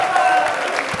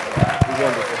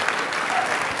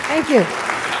Thank you.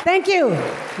 Thank you.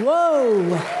 Whoa.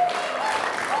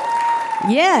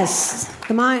 Yes,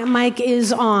 the mic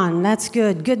is on. That's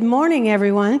good. Good morning,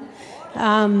 everyone.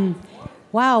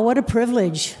 Wow, what a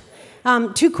privilege.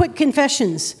 2 quick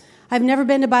confessions. I've never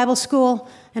been to Bible school,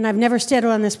 and I've never stood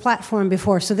on this platform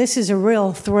before, so this is a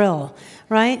real thrill,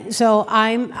 right? So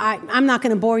I'm not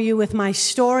going to bore you with my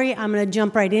story. I'm going to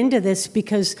jump right into this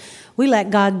because we let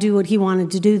God do what he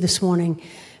wanted to do this morning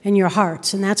in your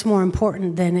hearts, and that's more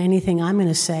important than anything I'm going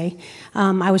to say.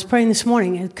 I was praying this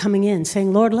morning, coming in,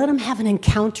 saying, Lord, let him have an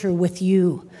encounter with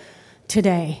you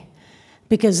today,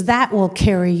 because that will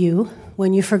carry you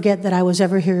when you forget that I was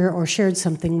ever here or shared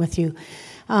something with you.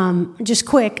 Just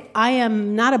quick, I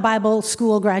am not a Bible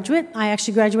school graduate. I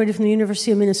actually graduated from the University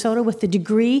of Minnesota with a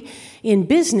degree in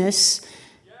business.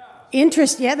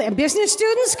 Business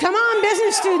students? Come on,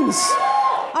 business students.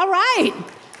 All right.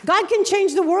 God can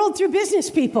change the world through business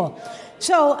people.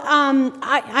 So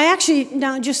I actually,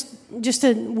 now just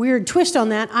a weird twist on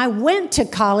that, I went to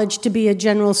college to be a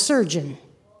general surgeon.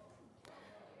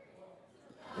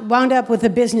 Wound up with a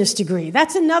business degree.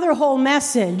 That's another whole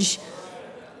message.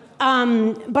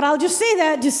 But I'll just say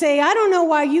that to say, I don't know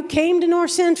why you came to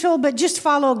North Central, but just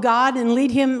follow God and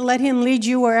let him lead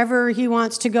you wherever he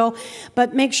wants to go.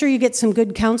 But make sure you get some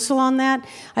good counsel on that.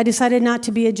 I decided not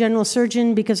to be a general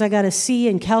surgeon because I got a C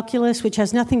in calculus, which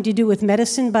has nothing to do with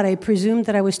medicine, but I presumed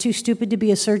that I was too stupid to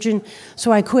be a surgeon,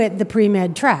 so I quit the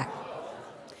pre-med track.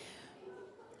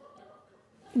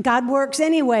 God works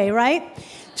anyway, right?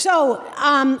 So,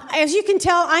 as you can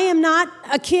tell, I am not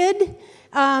a kid.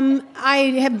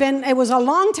 It was a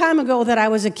long time ago that I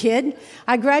was a kid.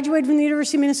 I graduated from the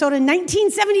University of Minnesota in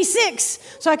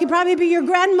 1976, so I could probably be your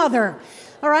grandmother,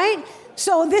 all right?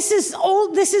 So this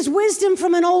is wisdom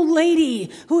from an old lady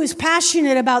who is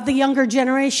passionate about the younger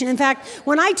generation. In fact,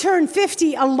 when I turned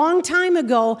 50 a long time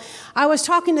ago, I was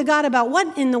talking to God about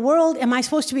what in the world am I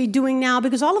supposed to be doing now?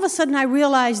 Because all of a sudden I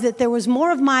realized that there was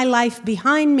more of my life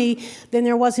behind me than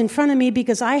there was in front of me,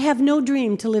 because I have no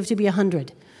dream to live to be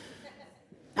 100.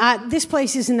 This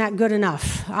place isn't that good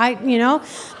enough.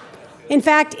 In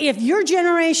fact, if your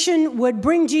generation would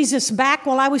bring Jesus back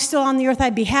while I was still on the earth,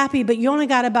 I'd be happy, but you only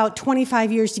got about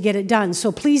 25 years to get it done.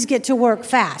 So please get to work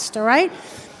fast, all right?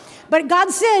 But God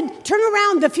said, turn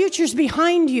around, the future's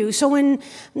behind you. So when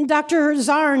Dr.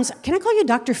 Zarnes, can I call you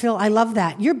Dr. Phil? I love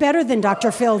that. You're better than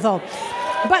Dr. Phil, though.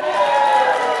 But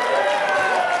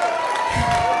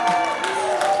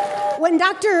when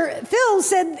Dr. Phil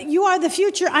said, you are the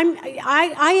future,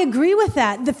 I agree with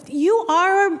that. You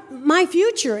are my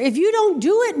future. If you don't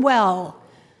do it well,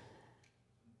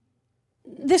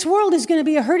 this world is going to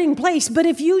be a hurting place. But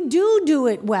if you do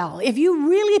it well, if you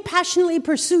really passionately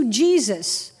pursue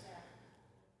Jesus,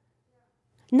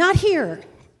 not here.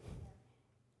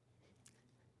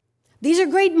 These are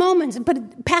great moments,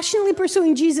 but passionately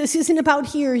pursuing Jesus isn't about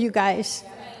here, you guys.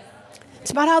 It's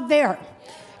about out there.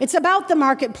 It's about the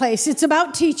marketplace. It's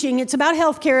about teaching. It's about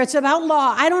healthcare. It's about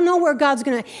law. I don't know where God's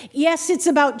going to... Yes, it's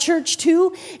about church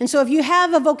too. And so if you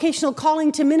have a vocational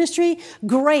calling to ministry,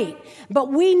 great. But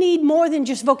we need more than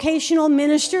just vocational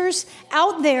ministers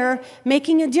out there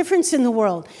making a difference in the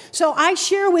world. So I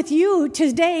share with you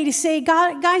today to say,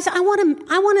 God, guys, I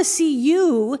want to see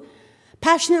you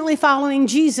passionately following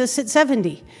Jesus at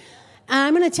 70. And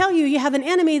I'm going to tell you, you have an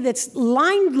enemy that's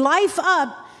lined life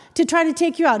up to try to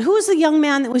take you out. Who was the young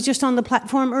man that was just on the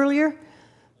platform earlier?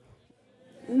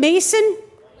 Mason?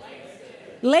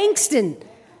 Langston.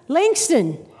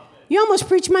 You almost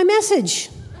preached my message.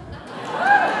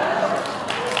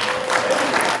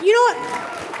 You know what?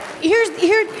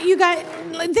 Here you got,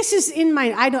 this is in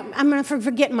my, I'm going to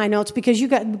forget my notes because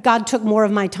God took more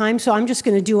of my time, so I'm just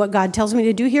going to do what God tells me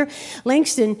to do here.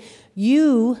 Langston,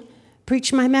 you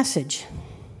preached my message.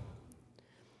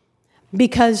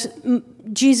 Because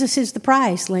Jesus is the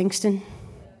prize, Langston.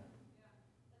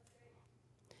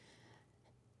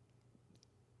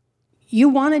 You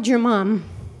wanted your mom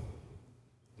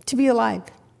to be alive.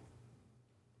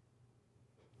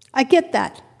 I get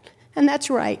that, and that's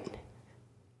right.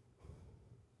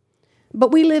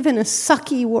 But we live in a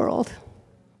sucky world.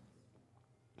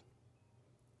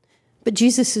 But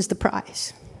Jesus is the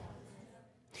prize.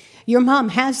 Your mom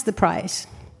has the prize,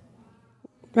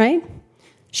 right?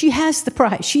 She has the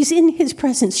prize. She's in his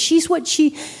presence. She's got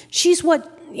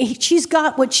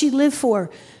what she lived for.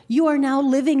 You are now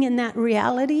living in that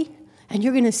reality, and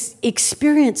you're going to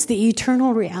experience the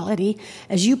eternal reality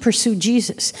as you pursue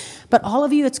Jesus. But all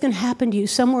of you, it's going to happen to you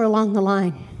somewhere along the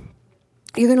line.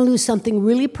 You're going to lose something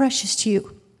really precious to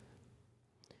you.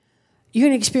 You're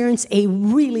going to experience a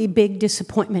really big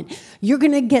disappointment. You're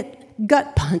going to get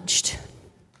gut punched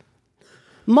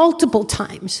multiple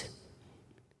times.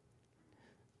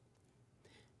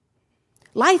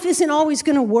 Life isn't always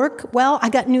going to work well. I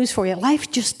got news for you. Life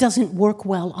just doesn't work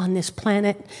well on this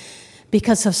planet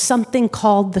because of something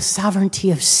called the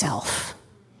sovereignty of self.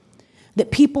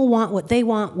 That people want what they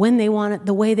want, when they want it,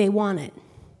 the way they want it.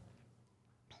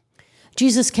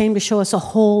 Jesus came to show us a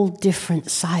whole different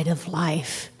side of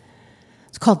life.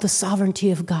 It's called the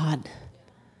sovereignty of God.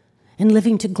 And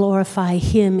living to glorify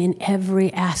Him in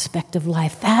every aspect of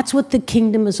life. That's what the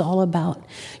kingdom is all about.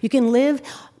 We live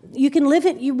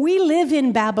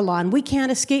in Babylon. We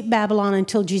can't escape Babylon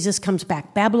until Jesus comes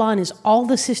back. Babylon is all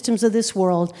the systems of this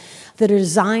world that are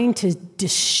designed to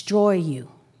destroy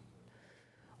you.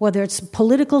 Whether it's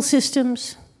political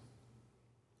systems,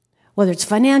 whether it's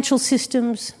financial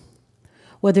systems,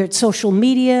 whether it's social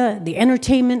media, the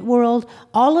entertainment world,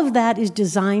 all of that is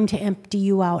designed to empty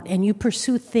you out. And you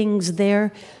pursue things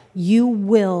there, you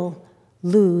will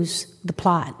lose the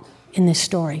plot in this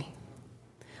story.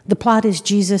 The plot is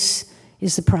Jesus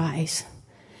is the prize.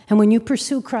 And when you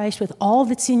pursue Christ with all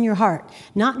that's in your heart,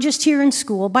 not just here in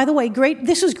school. By the way,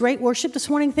 this was great worship this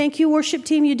morning. Thank you, worship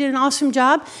team. You did an awesome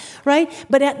job, right?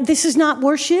 But this is not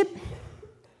worship.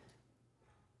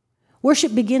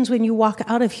 Worship begins when you walk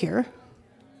out of here.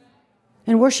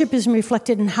 And worship is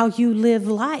reflected in how you live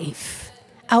life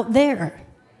out there,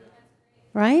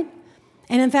 right?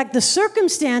 And in fact, the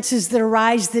circumstances that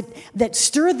arise that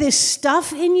stir this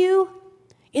stuff in you,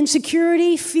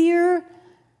 insecurity, fear,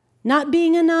 not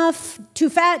being enough, too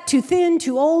fat, too thin,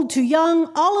 too old, too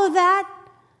young, all of that,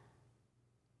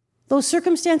 those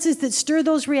circumstances that stir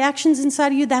those reactions inside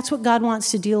of you, that's what God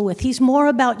wants to deal with. He's more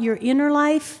about your inner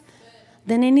life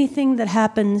than anything that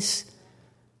happens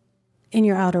in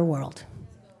your outer world.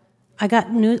 I got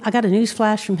a news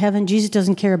flash from heaven. Jesus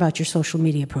doesn't care about your social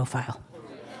media profile.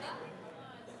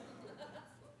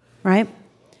 Right?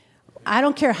 I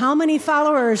don't care how many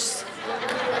followers.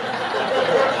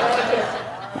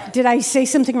 Did I say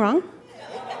something wrong?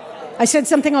 I said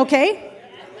something okay?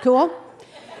 Cool.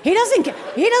 He doesn't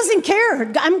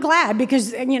care. I'm glad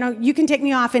because, you can take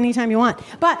me off anytime you want.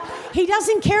 But he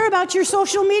doesn't care about your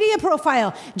social media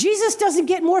profile. Jesus doesn't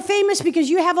get more famous because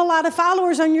you have a lot of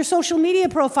followers on your social media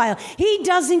profile. He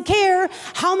doesn't care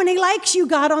how many likes you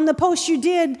got on the post you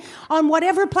did on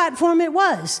whatever platform it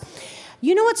was.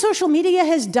 You know what social media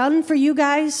has done for you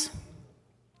guys?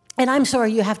 And I'm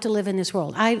sorry you have to live in this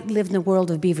world. I live in the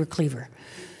world of Beaver Cleaver.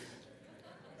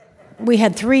 We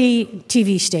had 3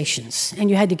 TV stations, and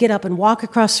you had to get up and walk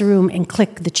across the room and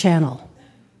click the channel.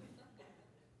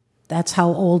 That's how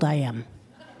old I am.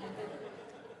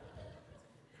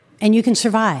 And you can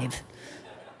survive.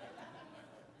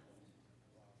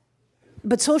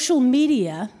 But social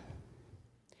media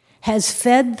has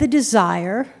fed the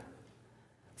desire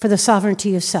for the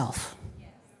sovereignty of self.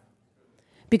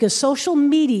 Because social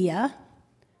media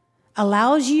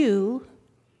allows you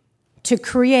to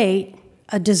create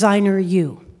a designer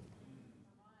you.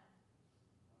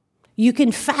 You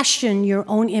can fashion your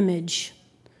own image.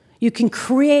 You can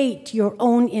create your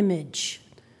own image.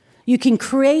 You can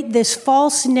create this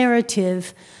false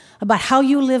narrative about how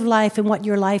you live life and what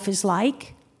your life is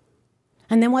like.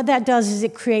 And then what that does is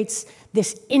it creates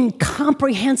this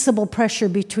incomprehensible pressure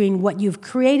between what you've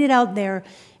created out there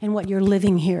and what you're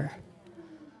living here.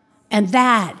 And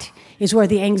that is where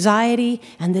the anxiety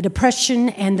and the depression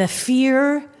and the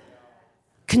fear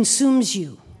consumes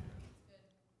you.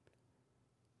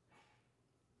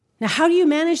 Now, how do you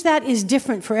manage that is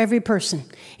different for every person.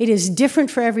 It is different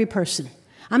for every person.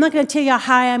 I'm not going to tell you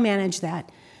how I manage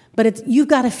that, but you've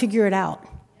got to figure it out.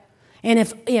 And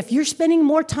if you're spending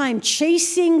more time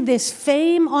chasing this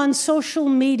fame on social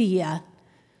media,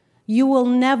 you will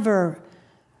never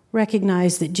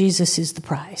recognize that Jesus is the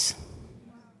prize.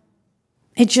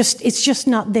 It's just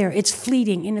not there. It's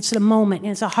fleeting, and it's a moment,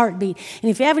 and it's a heartbeat.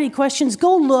 And if you have any questions,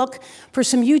 go look for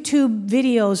some YouTube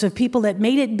videos of people that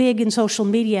made it big in social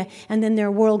media, and then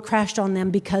their world crashed on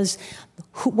them because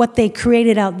what they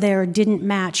created out there didn't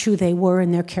match who they were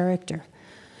and their character.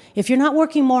 If you're not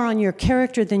working more on your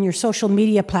character than your social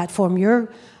media platform, you're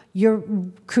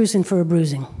cruising for a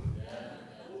bruising.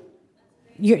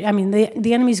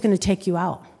 The enemy's going to take you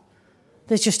out.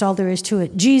 That's just all there is to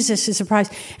it. Jesus is a prize.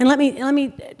 And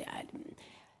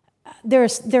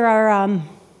there's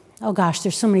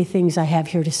so many things I have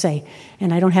here to say,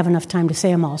 and I don't have enough time to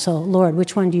say them all. So, Lord,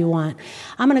 which one do you want?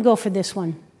 I'm going to go for this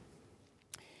one.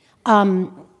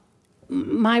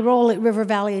 My role at River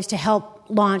Valley is to help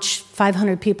launch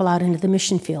 500 people out into the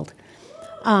mission field.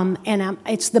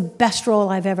 It's the best role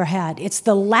I've ever had. It's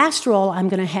the last role I'm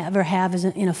going to ever have is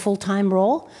in a full-time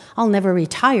role. I'll never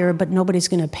retire, but nobody's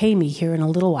going to pay me here in a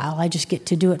little while. I just get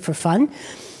to do it for fun.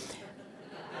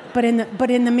 But in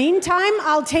the meantime,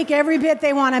 I'll take every bit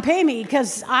they want to pay me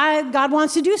because God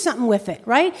wants to do something with it,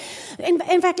 right?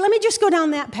 In fact, let me just go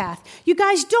down that path. You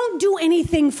guys don't do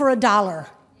anything for $1.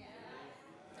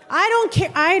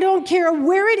 I don't care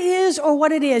where it is or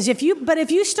what it is. If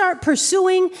you start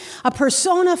pursuing a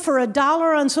persona for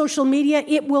 $1 on social media,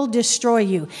 it will destroy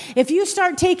you. If you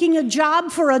start taking a job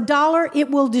for $1,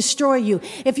 it will destroy you.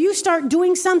 If you start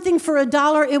doing something for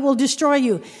 $1, it will destroy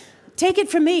you. Take it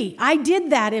from me. I did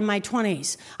that in my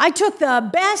 20s. I took the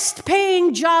best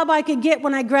paying job I could get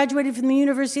when I graduated from the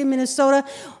University of Minnesota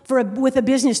with a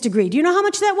business degree. Do you know how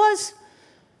much that was?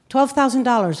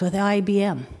 $12,000 with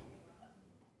IBM.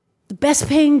 The best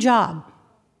paying job.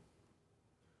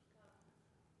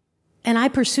 And I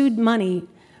pursued money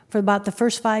for about the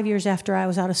first 5 years after I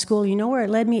was out of school. You know where it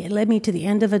led me? It led me to the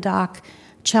end of a dock,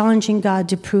 challenging God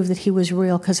to prove that he was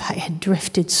real because I had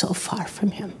drifted so far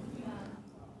from him.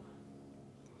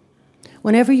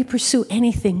 Whenever you pursue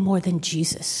anything more than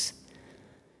Jesus,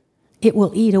 it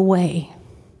will eat away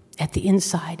at the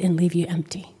inside and leave you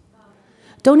empty.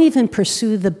 Don't even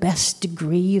pursue the best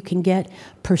degree you can get.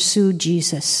 Pursue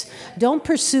Jesus. Don't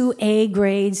pursue A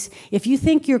grades. If you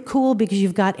think you're cool because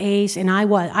you've got A's, and I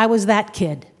was that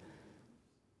kid.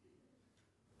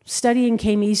 Studying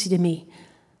came easy to me,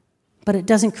 but it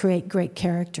doesn't create great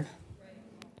character.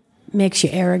 It makes you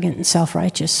arrogant and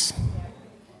self-righteous.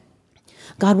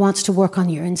 God wants to work on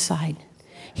your inside.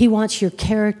 He wants your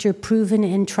character proven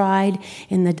and tried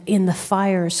in the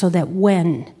fire so that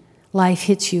when life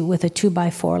hits you with a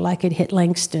 2x4 like it hit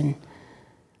Langston,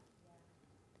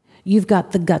 you've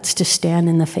got the guts to stand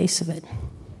in the face of it.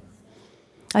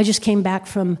 I just came back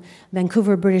from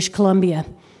Vancouver, British Columbia.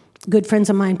 Good friends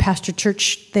of mine pastor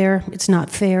church there. It's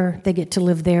not fair. They get to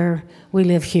live there. We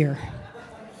live here.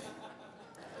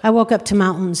 I woke up to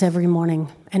mountains every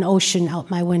morning, an ocean out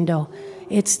my window.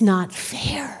 It's not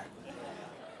fair.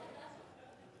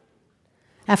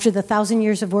 After the 1,000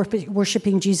 years of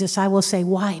worshiping Jesus, I will say,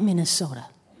 why Minnesota?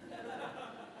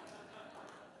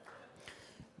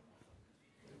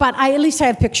 But at least I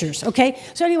have pictures, okay?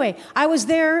 So anyway, I was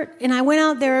there, and I went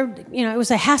out there. You know, it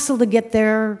was a hassle to get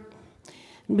there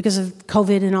because of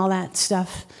COVID and all that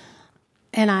stuff.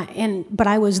 But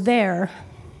I was there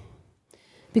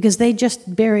because they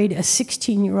just buried a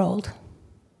 16-year-old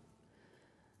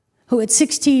who at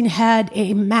 16 had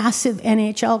a massive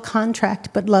NHL contract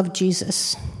but loved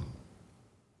Jesus.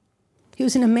 He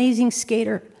was an amazing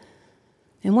skater.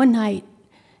 And one night,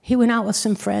 he went out with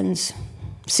some friends.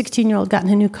 16-year-old got in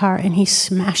a new car, and he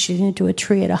smashed it into a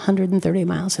tree at 130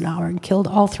 miles an hour and killed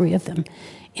all three of them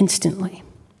instantly.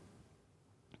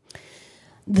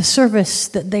 The service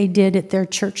that they did at their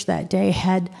church that day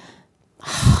had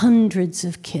hundreds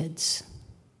of kids,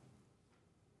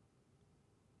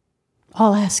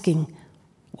 all asking,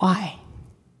 why?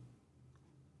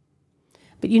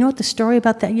 But you know what the story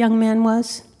about that young man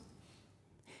was?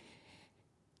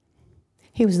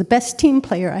 He was the best team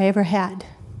player I ever had.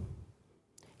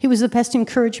 He was the best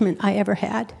encouragement I ever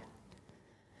had.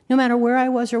 No matter where I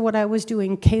was or what I was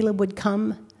doing, Caleb would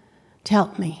come to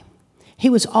help me. He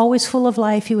was always full of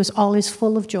life. He was always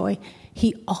full of joy.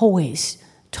 He always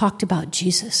talked about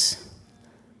Jesus.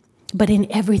 But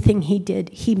in everything he did,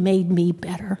 he made me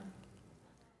better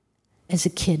as a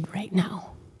kid right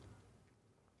now.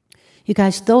 You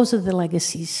guys, those are the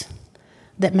legacies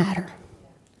that matter.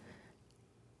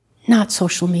 Not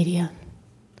social media,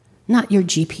 not your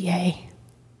GPA.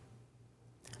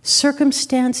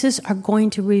 Circumstances are going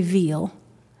to reveal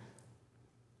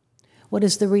what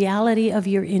is the reality of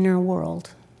your inner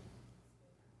world.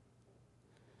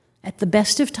 At the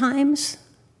best of times,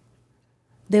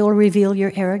 they will reveal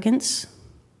your arrogance.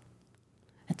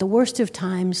 At the worst of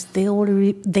times, they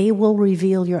will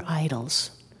reveal your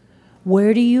idols.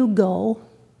 Where do you go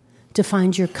to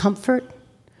find your comfort,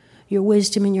 your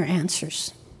wisdom, and your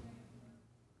answers?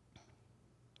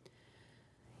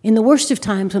 In the worst of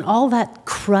times, when all that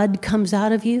crud comes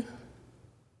out of you,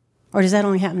 or does that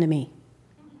only happen to me?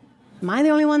 Am I the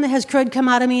only one that has crud come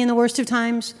out of me in the worst of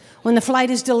times? When the flight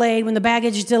is delayed, when the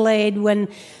baggage is delayed,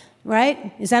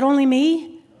 right? Is that only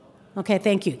me? Okay,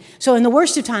 thank you. So in the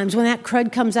worst of times, when that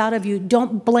crud comes out of you,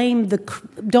 don't blame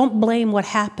what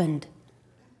happened.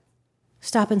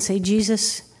 Stop and say,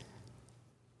 Jesus,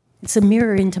 it's a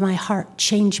mirror into my heart.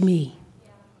 Change me.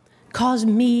 Cause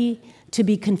me to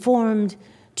be conformed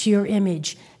to your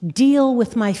image. Deal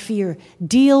with my fear.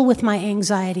 Deal with my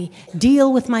anxiety.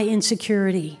 Deal with my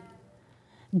insecurity.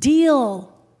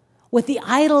 Deal with the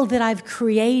idol that I've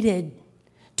created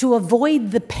to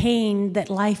avoid the pain that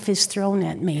life has thrown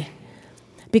at me.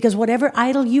 Because whatever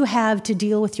idol you have to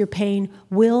deal with your pain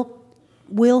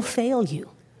will fail you.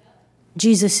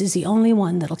 Jesus is the only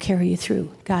one that'll carry you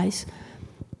through, guys.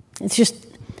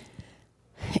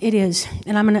 It is.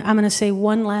 And I'm gonna say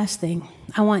one last thing.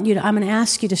 I'm gonna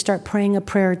ask you to start praying a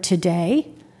prayer today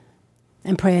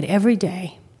and pray it every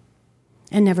day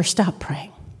and never stop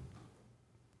praying.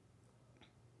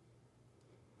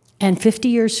 And 50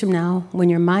 years from now, when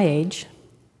you're my age,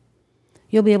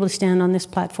 you'll be able to stand on this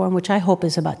platform, which I hope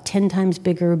is about 10 times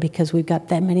bigger because we've got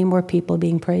that many more people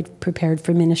being prepared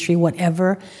for ministry,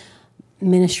 whatever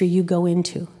ministry you go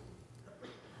into.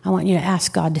 I want you to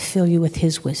ask God to fill you with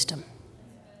His wisdom.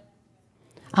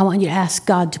 I want you to ask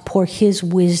God to pour His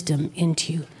wisdom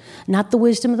into you. Not the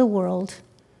wisdom of the world,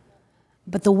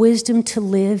 but the wisdom to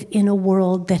live in a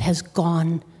world that has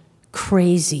gone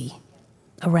crazy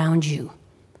around you.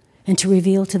 And to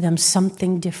reveal to them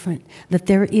something different, that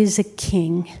there is a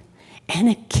king and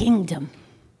a kingdom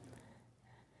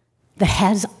that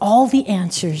has all the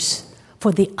answers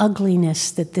for the ugliness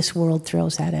that this world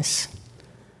throws at us.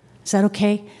 Is that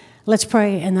okay? Let's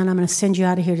pray, and then I'm going to send you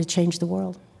out of here to change the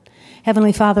world.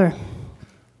 Heavenly Father,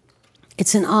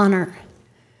 it's an honor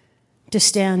to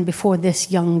stand before this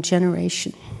young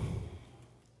generation.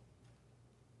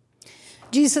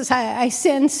 Jesus, I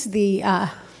sense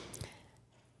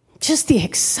just the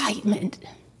excitement,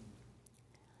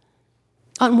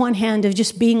 on one hand, of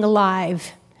just being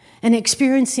alive and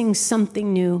experiencing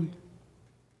something new.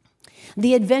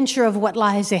 The adventure of what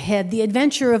lies ahead, the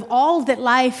adventure of all that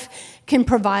life can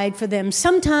provide for them.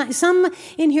 Sometimes, some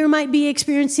in here might be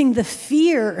experiencing the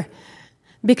fear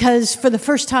because for the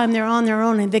first time they're on their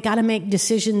own and they got to make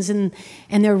decisions and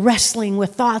they're wrestling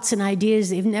with thoughts and ideas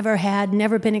they've never had,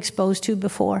 never been exposed to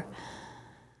before.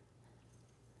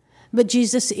 But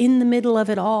Jesus, in the middle of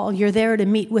it all, you're there to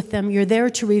meet with them. You're there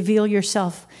to reveal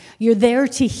yourself. You're there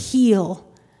to heal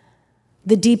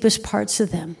the deepest parts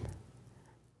of them.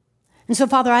 And so,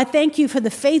 Father, I thank you for the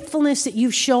faithfulness that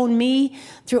you've shown me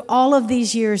through all of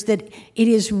these years, that it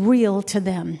is real to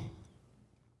them.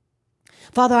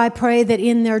 Father, I pray that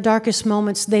in their darkest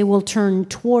moments, they will turn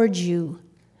towards you,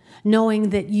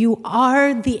 knowing that you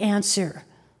are the answer.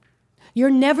 You're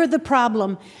never the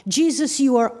problem. Jesus,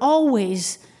 you are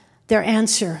always their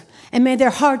answer. And may their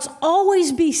hearts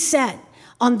always be set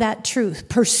on that truth,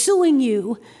 pursuing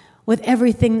you with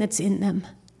everything that's in them.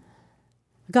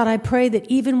 God, I pray that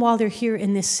even while they're here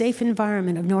in this safe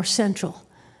environment of North Central,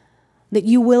 that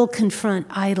you will confront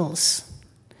idols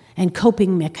and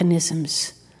coping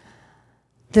mechanisms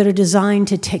that are designed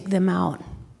to take them out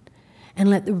and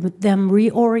let them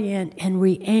reorient and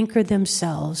re-anchor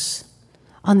themselves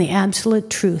on the absolute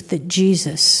truth that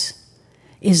Jesus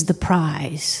is the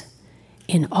prize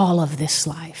in all of this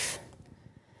life.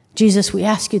 Jesus, we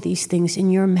ask you these things in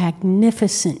your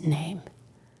magnificent name.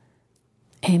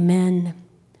 Amen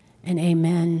and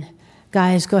amen.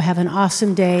 Guys, go have an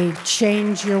awesome day.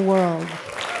 Change your world.